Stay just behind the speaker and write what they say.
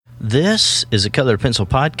This is a Colored Pencil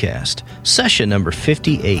Podcast, session number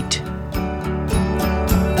 58.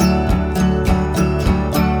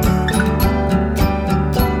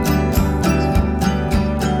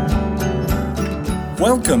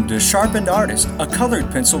 Welcome to Sharpened Artist, a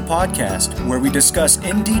Colored Pencil Podcast, where we discuss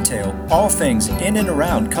in detail all things in and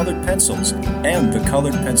around colored pencils and the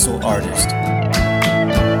colored pencil artist.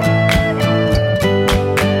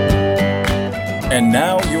 And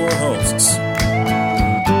now your hosts,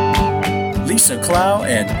 Lisa Clow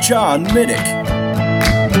and John Middick.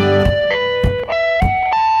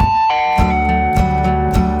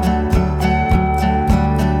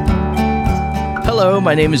 Hello,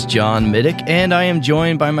 my name is John Middick, and I am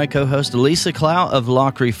joined by my co-host Lisa Clow of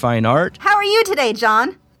Lockery Fine Art. How are you today,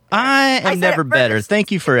 John? I am never better.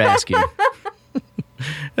 Thank you for asking.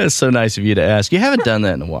 That's so nice of you to ask. You haven't done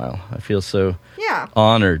that in a while. I feel so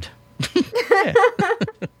honored.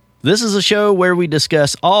 This is a show where we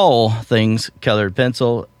discuss all things colored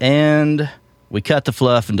pencil, and we cut the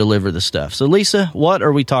fluff and deliver the stuff. So, Lisa, what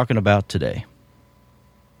are we talking about today?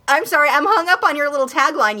 I'm sorry, I'm hung up on your little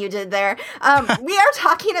tagline you did there. We are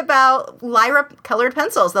talking about Lyra colored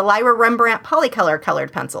pencils, the Lyra Rembrandt Polycolor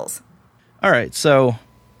colored pencils. All right, so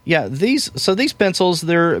these pencils,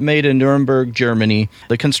 they're made in Nuremberg, Germany.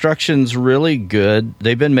 The construction's really good.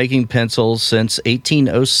 They've been making pencils since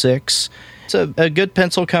 1806. It's a good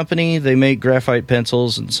pencil company. They make graphite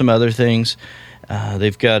pencils and some other things.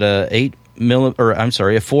 They've got a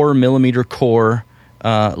 4 millimeter core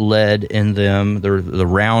lead in them. They're the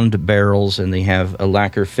round barrels, and they have a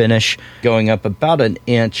lacquer finish going up about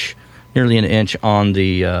nearly an inch on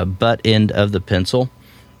the butt end of the pencil.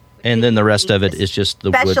 And then the rest of it is just the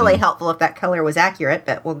especially wooden. Helpful if that color was accurate,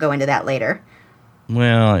 but we'll go into that later.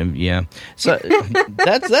 Well, yeah. So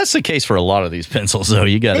that's the case for a lot of these pencils, though.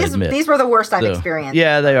 You got to admit these were the worst I've experienced.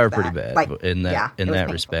 Yeah, they are pretty bad in that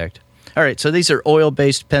respect. All right, so these are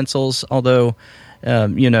oil-based pencils, although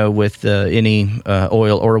with any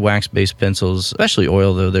oil or wax-based pencils, especially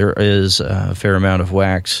oil, though, there is a fair amount of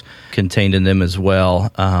wax contained in them as well.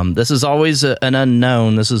 This is always an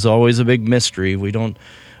unknown. This is always a big mystery. We don't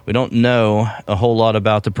know a whole lot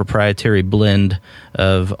about the proprietary blend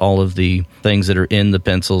of all of the things that are in the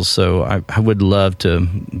pencils, so I would love to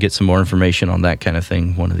get some more information on that kind of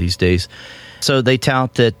thing one of these days. So they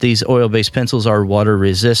tout that these oil-based pencils are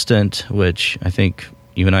water-resistant, which I think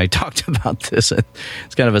you and I talked about this.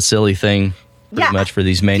 It's kind of a silly thing, pretty much, for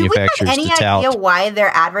these manufacturers to tout. Do we have any idea why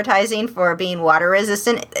they're advertising for being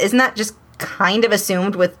water-resistant? Isn't that just kind of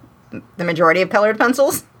assumed with the majority of colored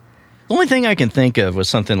pencils? The only thing I can think of with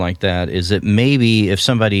something like that is that maybe if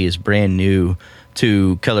somebody is brand new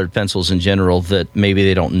to colored pencils in general, that maybe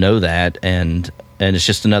they don't know that, and it's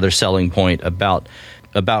just another selling point about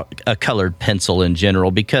a colored pencil in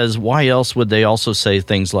general, because why else would they also say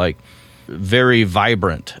things like very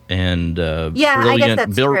vibrant and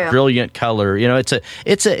brilliant color?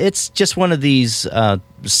 It's just one of these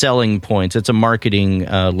selling points. It's a marketing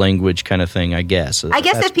language kind of thing, I guess. I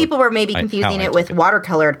guess if people were maybe confusing it with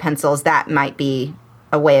watercolored pencils, that might be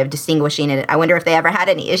a way of distinguishing it. I wonder if they ever had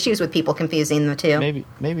any issues with people confusing the two.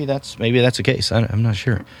 Maybe that's the case. I'm not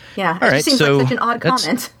sure. Yeah, it just seems like such an odd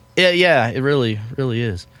comment. Yeah, it really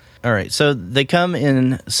is. All right, so they come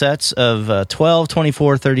in sets of 12,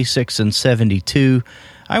 24, 36, and 72.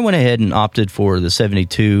 I went ahead and opted for the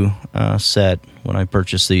 72 set when I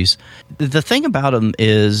purchased these. The thing about them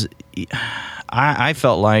is I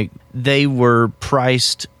felt like they were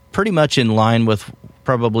priced pretty much in line with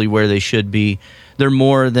probably where they should be. They're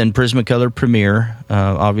more than Prismacolor Premier.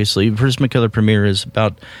 Obviously, Prismacolor Premier is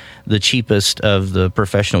about the cheapest of the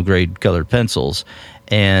professional grade colored pencils,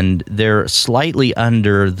 and they're slightly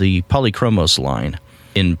under the Polychromos line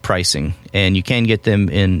in pricing, and you can get them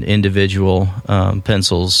in individual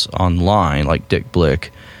pencils online, like Dick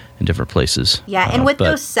Blick and different places. Yeah, and with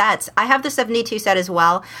those sets, I have the 72 set as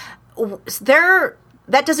well.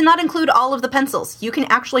 That does not include all of the pencils. You can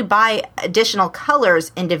actually buy additional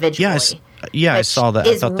colors individually. Yeah, I saw that.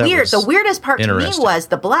 I thought that weird. The weirdest part to me was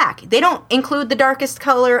the black. They don't include the darkest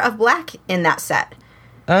color of black in that set.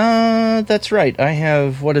 That's right. I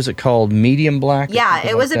have, what is it called? Medium black? Yeah,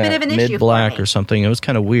 it was a bit of an issue for me. Mid-black or something. It was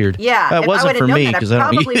kind of weird. Yeah. It wasn't for me because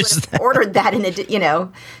I don't use that. I probably would have ordered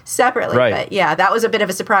that separately. Right. But yeah, that was a bit of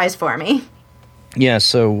a surprise for me. Yeah,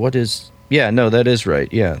 so that is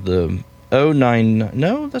right. Yeah, the 09,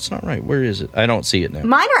 no, that's not right. Where is it? I don't see it now.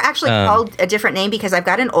 Mine are actually called a different name because I've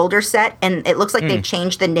got an older set and it looks like they've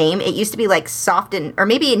changed the name. It used to be like soft or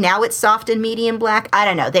maybe now it's soft and medium black. I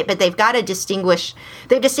don't know. But they've got to distinguish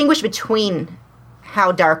between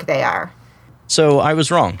how dark they are. So I was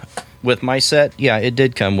wrong. With my set, yeah, it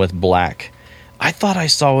did come with black. I thought I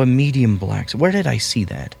saw a medium black. So where did I see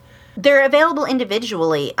that? They're available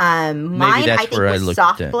individually. Mine, that's I think, where I was looked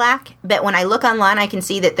soft at. black. But when I look online, I can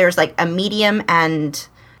see that there's like a medium and...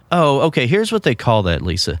 Oh, okay. Here's what they call that,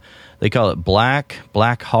 Lisa. They call it black,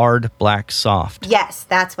 black hard, black soft. Yes,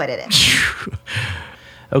 that's what it is.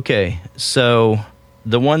 Okay, so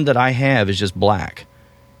the one that I have is just black.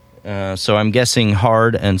 So I'm guessing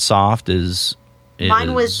hard and soft is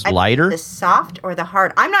Mine was lighter. the soft or the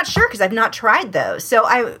hard. I'm not sure because I've not tried those. So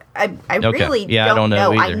I really don't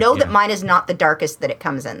know. I either. know that Yeah. mine is not the darkest that it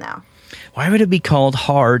comes in, though. Why would it be called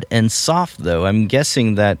hard and soft, though? I'm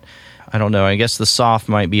guessing that, I don't know, I guess the soft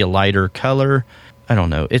might be a lighter color. I don't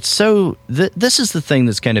know. It's so, this is the thing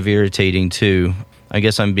that's kind of irritating, too. I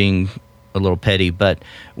guess I'm being a little petty, but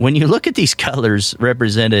when you look at these colors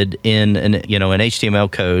represented in an HTML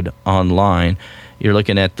code online, you're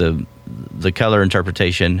looking at the color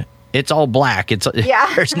interpretation. It's all black.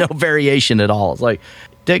 There's no variation at all. It's like,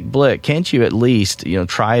 Dick Blick, can't you at least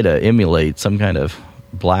try to emulate some kind of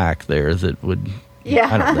black there that would?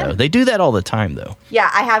 Yeah. I don't know. They do that all the time, though. Yeah,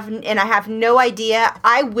 I have no idea.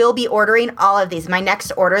 I will be ordering all of these. My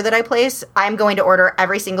next order that I place, I'm going to order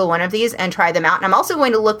every single one of these and try them out. And I'm also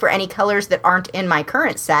going to look for any colors that aren't in my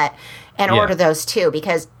current set and order those too,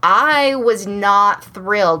 because I was not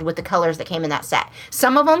thrilled with the colors that came in that set.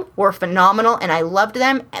 Some of them were phenomenal and I loved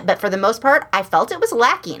them, but for the most part, I felt it was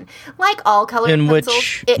lacking. Like all colored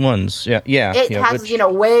pencils. Which ones? Yeah. It has,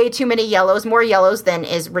 way too many yellows, more yellows than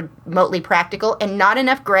is remotely practical, and not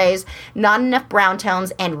enough grays, not enough brown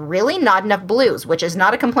tones, and really not enough blues, which is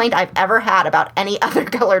not a complaint I've ever had about any other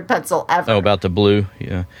colored pencil ever. Oh, about the blue?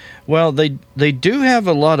 Yeah. Well, they do have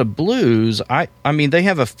a lot of blues. I mean, they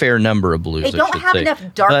have a fair number of blues. They don't have enough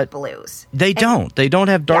dark blues. They don't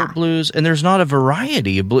have dark blues, and there's not a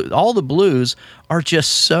variety of blue. All the blues are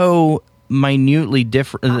just so minutely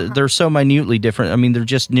different. They're so minutely different. I mean, they're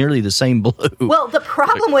just nearly the same blue. Well, the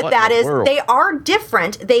problem with that is they are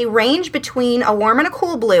different. They range between a warm and a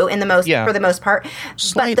cool blue for the most part.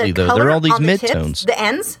 Slightly, but the though. color They're all these on the tips, midtones. the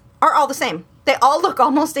ends are all the same. They all look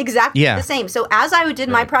almost exactly the same. So as I did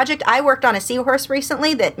my project, I worked on a seahorse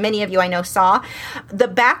recently that many of you I know saw. The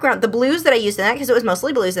background, the blues that I used in that, because it was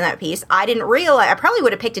mostly blues in that piece, I didn't realize, I probably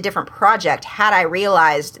would have picked a different project had I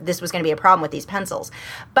realized this was going to be a problem with these pencils.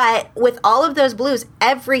 But with all of those blues,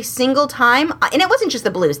 every single time, and it wasn't just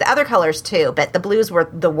the blues, the other colors too, but the blues were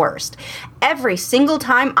the worst. Every single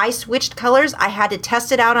time I switched colors, I had to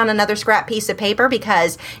test it out on another scrap piece of paper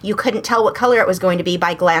because you couldn't tell what color it was going to be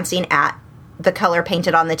by glancing at the color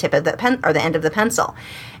painted on the tip of the pen or the end of the pencil.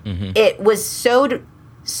 Mm-hmm. It was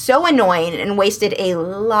so annoying and wasted a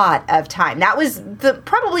lot of time. That was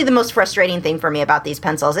probably the most frustrating thing for me about these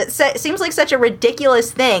pencils. It seems like such a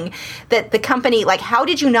ridiculous thing that the company, like, how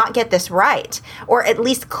did you not get this right? Or at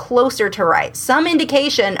least closer to right. Some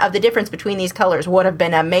indication of the difference between these colors would have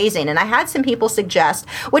been amazing. And I had some people suggest,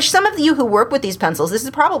 which some of you who work with these pencils, this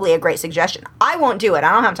is probably a great suggestion. I won't do it.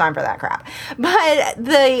 I don't have time for that crap. But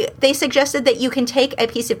they suggested that you can take a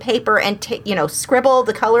piece of paper and scribble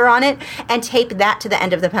the color on it and tape that to the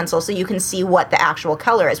end of the pencil so you can see what the actual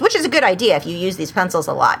color is, which is a good idea if you use these pencils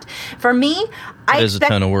a lot. For me, it is a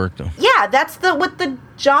ton of work, though. Yeah, that's what the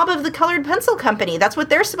job of the colored pencil company. That's what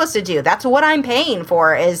they're supposed to do. That's what I'm paying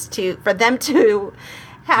for, is for them to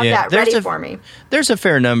have that ready for me. There's a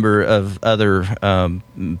fair number of other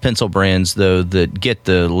pencil brands, though, that get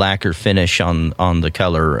the lacquer finish on the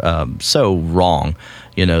color so wrong.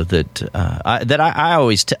 I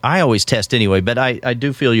always test anyway. But I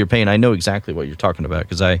do feel your pain. I know exactly what you're talking about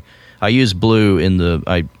because I use blue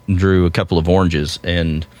I drew a couple of oranges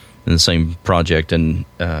in the same project, and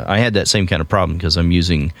I had that same kind of problem because I'm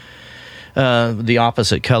using the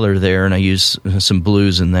opposite color there, and I use some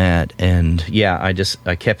blues in that, and I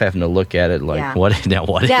kept having to look at it like, what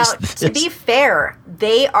is this? To be fair,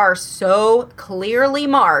 they are so clearly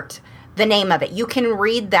marked. The name of it. You can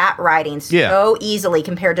read that writing so easily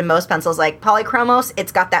compared to most pencils. Like Polychromos,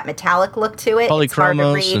 it's got that metallic look to it.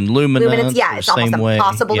 Polychromos and Luminance. Yeah, it's almost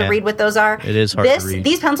impossible to read what those are. It is hard to read.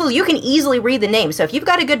 These pencils, you can easily read the name. So if you've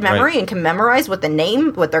got a good memory and can memorize what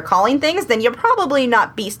they're calling things, then you'll probably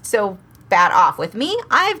not be so bad off. With me,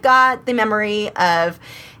 I've got the memory of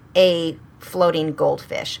a floating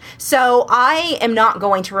goldfish. So I am not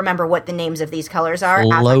going to remember what the names of these colors are.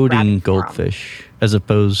 Floating goldfish, as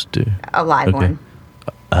opposed to a live one.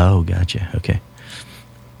 Oh, gotcha. Okay.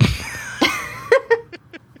 I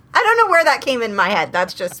don't know where that came in my head.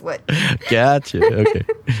 That's just what. Gotcha. Okay.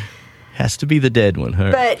 Has to be the dead one,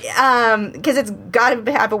 huh? But because it's got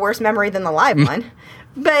to have a worse memory than the live one.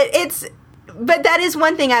 But But that is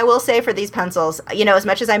one thing I will say for these pencils. You know, as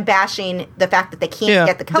much as I'm bashing the fact that they can't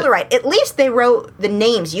get the color right, at least they wrote the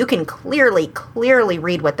names. You can clearly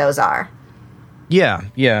read what those are. Yeah,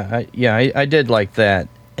 I did like that,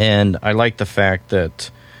 and I like the fact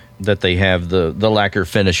that they have the lacquer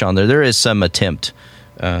finish on there. There is some attempt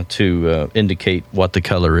to indicate what the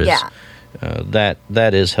color is. Yeah.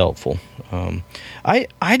 That is helpful.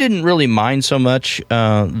 I didn't really mind so much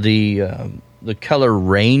the color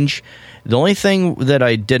range. The only thing that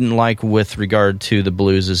I didn't like with regard to the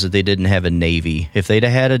blues is that they didn't have a navy. If they'd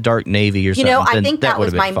have had a dark navy or something, I think that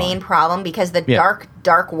was my fine. main problem, because the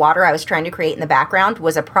dark water I was trying to create in the background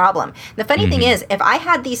was a problem. The funny thing is, if I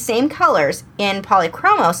had these same colors in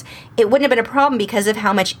Polychromos, it wouldn't have been a problem because of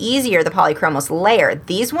how much easier the Polychromos layer.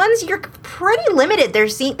 These ones, you're pretty limited. They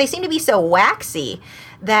seem to be so waxy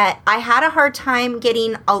that I had a hard time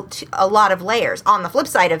getting a lot of layers. On the flip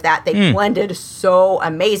side of that, they blended so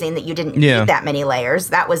amazing that you didn't need that many layers.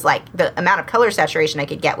 That was like the amount of color saturation I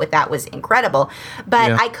could get with that was incredible.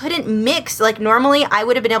 But I couldn't mix. Like normally I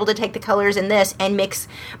would have been able to take the colors in this and mix,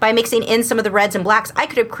 by mixing in some of the reds and blacks, I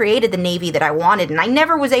could have created the navy that I wanted. And I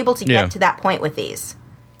never was able to get to that point with these.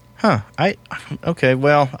 Okay,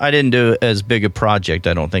 well, I didn't do as big a project,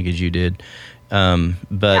 I don't think, as you did.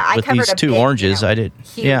 But with these two oranges, I did.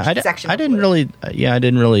 I didn't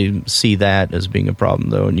really see that as being a problem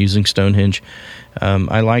though. And using Stonehenge,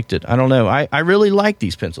 I liked it. I don't know. I really like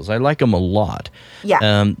these pencils. I like them a lot.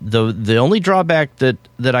 Yeah. The only drawback that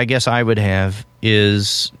I guess I would have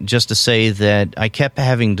is just to say that I kept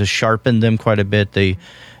having to sharpen them quite a bit. They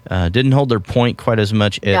didn't hold their point quite as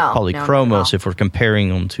much at Polychromos if we're comparing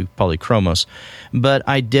them to Polychromos. But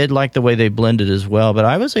I did like the way they blended as well. But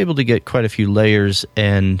I was able to get quite a few layers,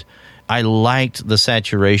 and I liked the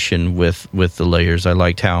saturation with the layers. I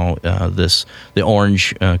liked how the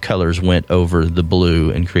orange colors went over the blue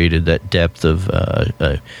and created that depth of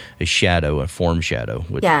a shadow, a form shadow,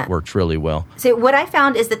 which worked really well. So what I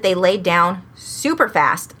found is that they laid down super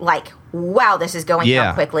fast, like, wow, this is going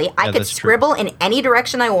down quickly. I could scribble in any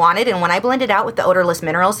direction I wanted, and when I blended out with the odorless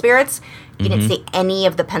mineral spirits, you didn't see any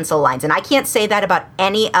of the pencil lines. And I can't say that about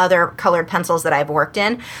any other colored pencils that I've worked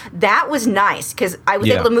in. That was nice, because I was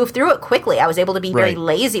able to move through it quickly. I was able to be very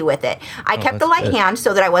lazy with it. I kept the light hand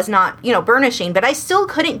so that I was not, burnishing, but I still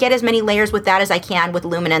couldn't get as many layers with that as I can with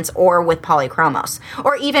Luminance or with Polychromos.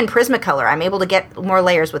 Or even Prismacolor. I'm able to get more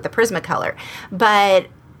layers with the Prismacolor. But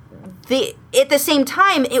at the same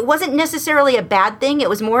time, it wasn't necessarily a bad thing. It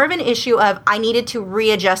was more of an issue of I needed to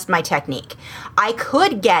readjust my technique. I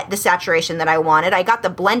could get the saturation that I wanted. I got the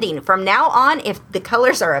blending. From now on, if the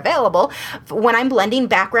colors are available, when I'm blending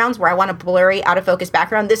backgrounds where I want a blurry, out of focus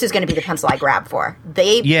background, this is going to be the pencil I grab for.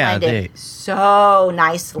 They blended so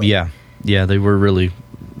nicely. Yeah, they were really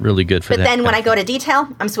good for that. But then when I go to detail,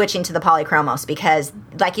 I'm switching to the Polychromos because,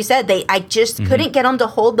 like you said, I just couldn't get them to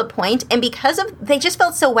hold the point. And because they just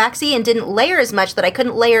felt so waxy and didn't layer as much that I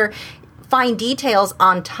couldn't layer fine details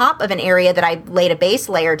on top of an area that I laid a base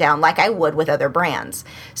layer down like I would with other brands.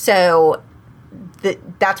 So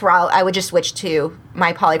that's where I would just switch to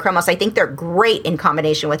my Polychromos. I think they're great in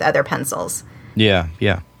combination with other pencils. Yeah,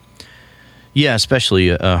 especially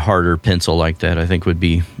a harder pencil like that, I think would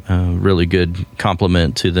be a really good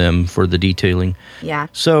compliment to them for the detailing. Yeah.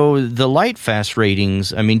 So the Lightfast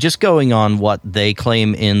ratings, I mean, just going on what they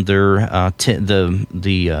claim in their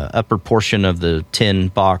the upper portion of the tin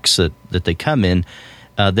box that they come in,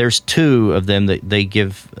 there's two of them that they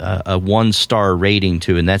give a 1-star rating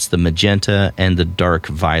to, and that's the magenta and the dark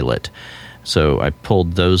violet. So I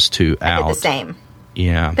pulled those two out. I did the same.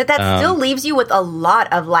 Yeah. But that still leaves you with a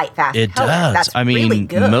lot of light fast it color. does. That's I mean, really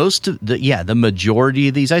good. most of the majority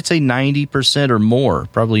of these, I'd say 90% or more,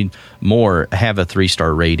 probably more, have a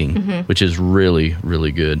 3-star rating, which is really,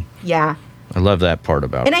 really good. Yeah. I love that part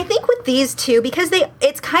about it. And I think with these two, because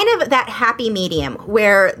it's kind of that happy medium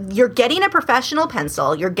where you're getting a professional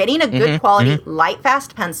pencil, you're getting a good quality, light,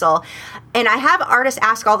 fast pencil. And I have artists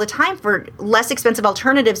ask all the time for less expensive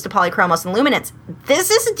alternatives to Polychromos and Luminance.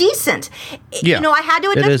 This is decent. Yeah, I had to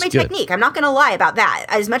adjust my good. technique. I'm not going to lie about that.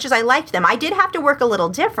 As much as I liked them, I did have to work a little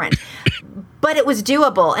different. But it was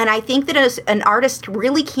doable, and I think that as an artist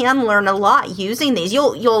really can learn a lot using these.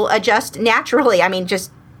 You'll adjust naturally. I mean,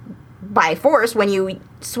 just by force, when you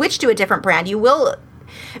switch to a different brand, you will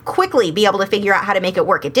quickly be able to figure out how to make it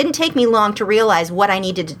work. It didn't take me long to realize what I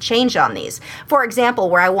needed to change on these. For example,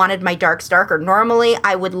 where I wanted my darks darker, normally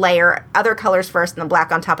I would layer other colors first and the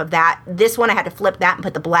black on top of that. This one I had to flip that and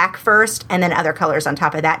put the black first and then other colors on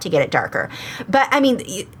top of that to get it darker. But I mean,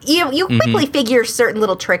 you quickly figure certain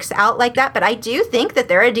little tricks out like that, but I do think that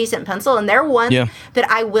they're a decent pencil, and they're one that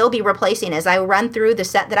I will be replacing. As I run through the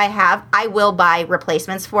set that I have, I will buy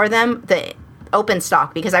replacements for them, the open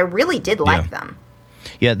stock, because I really did like them.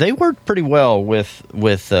 Yeah, they worked pretty well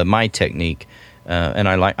with my technique, and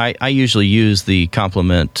I usually use the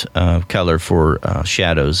complement color for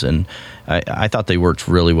shadows, and I thought they worked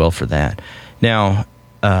really well for that. Now,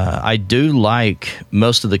 I do like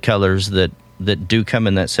most of the colors that do come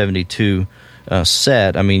in that 72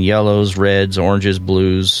 set. I mean, yellows, reds, oranges,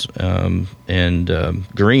 blues, and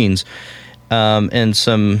greens, and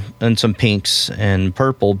some pinks and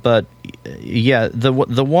purple. But yeah, the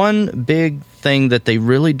one big thing that they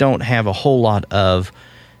really don't have a whole lot of,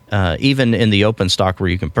 even in the open stock where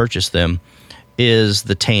you can purchase them, is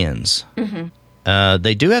the tans.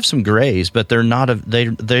 They do have some grays, but they're not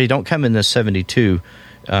they don't come in the 72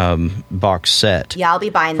 box set. Yeah, I'll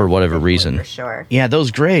be buying for whatever reason. For sure. Yeah,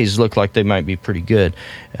 those grays look like they might be pretty good.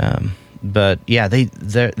 But yeah,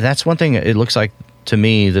 that's one thing it looks like to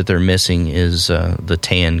me that they're missing is the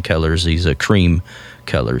tan colors, these cream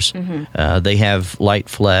colors. They have light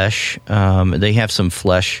flesh. They have some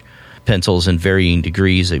flesh pencils in varying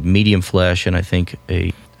degrees, a medium flesh, and I think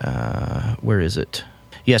where is it?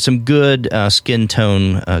 Yeah, some good skin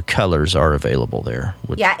tone colors are available there.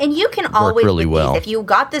 Yeah, and you can always, really well. If you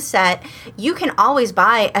got the set, you can always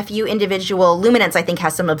buy a few individual. Luminance, I think,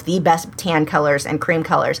 has some of the best tan colors and cream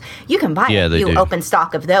colors. You can buy a few open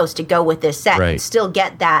stock of those to go with this set and still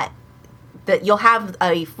get that. That you'll have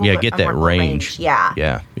a full, get that range.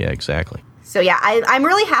 Yeah, exactly. So yeah, I'm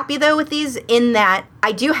really happy though with these in that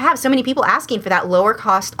I do have so many people asking for that lower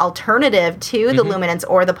cost alternative to the Luminance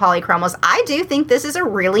or the Polychromos. I do think this is a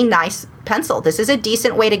really nice pencil. This is a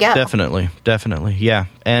decent way to go. Definitely, yeah.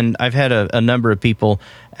 And I've had a number of people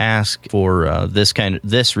ask for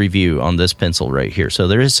this review on this pencil right here. So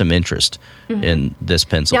there is some interest in this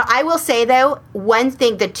pencil. Now, I will say, though, one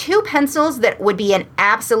thing, the two pencils that would be an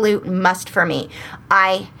absolute must for me,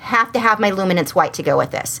 I have to have my Luminance White to go with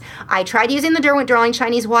this. I tried using the Derwent Drawing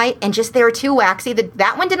Chinese White, and just they were too waxy.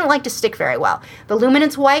 That one didn't like to stick very well. The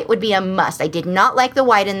Luminance White would be a must. I did not like the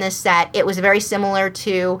white in this set. It was very similar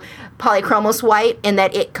to Polychromos White in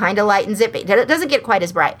that it kind of lightens it, but it doesn't get quite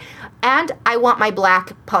as bright. And I want my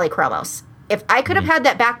black Polychromos. If I could have had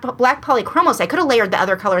that black Polychromos, I could have layered the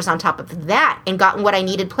other colors on top of that and gotten what I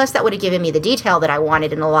needed. Plus, that would have given me the detail that I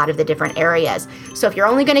wanted in a lot of the different areas. So if you're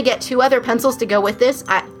only going to get two other pencils to go with this,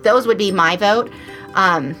 those would be my vote.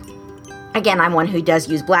 Again, I'm one who does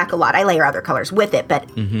use black a lot. I layer other colors with it, but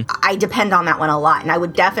I depend on that one a lot. And I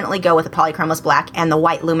would definitely go with the Polychromos Black and the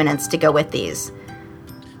White Luminance to go with these.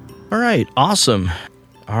 All right, awesome.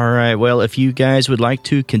 All right, well, if you guys would like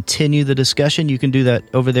to continue the discussion, you can do that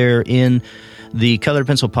over there in the Colored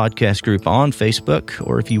Pencil Podcast group on Facebook.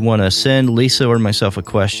 Or if you want to send Lisa or myself a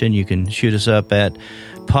question, you can shoot us up at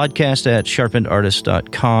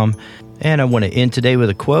podcast@sharpenedartist.com. And I want to end today with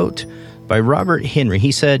a quote by Robert Henry.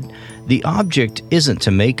 He said, "The object isn't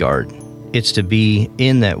to make art, it's to be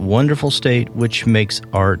in that wonderful state which makes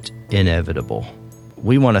art inevitable."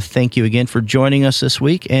 We want to thank you again for joining us this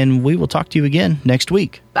week, and we will talk to you again next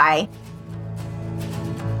week. Bye.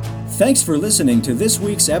 Thanks for listening to this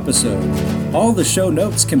week's episode. All the show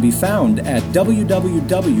notes can be found at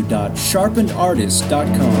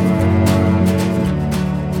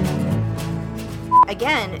www.sharpenedartist.com.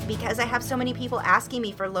 Again, because I have so many people asking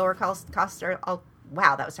me for lower cost or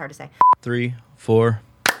wow, that was hard to say. 3, 4.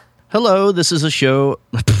 Hello, this is a show.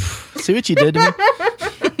 See what you did to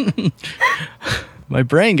me? My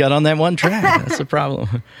brain got on that one track. That's the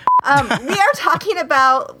problem. We are talking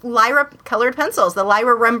about Lyra colored pencils, the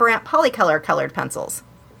Lyra Rembrandt Polycolor colored pencils.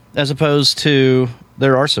 As opposed to,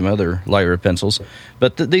 there are some other Lyra pencils,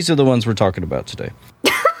 but these are the ones we're talking about today.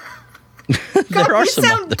 There are some others. You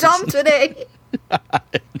sound dumb today.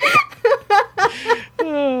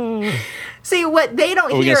 See, what they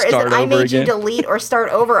don't hear is that I made you delete or start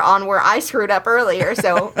over on where I screwed up earlier,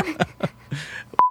 so...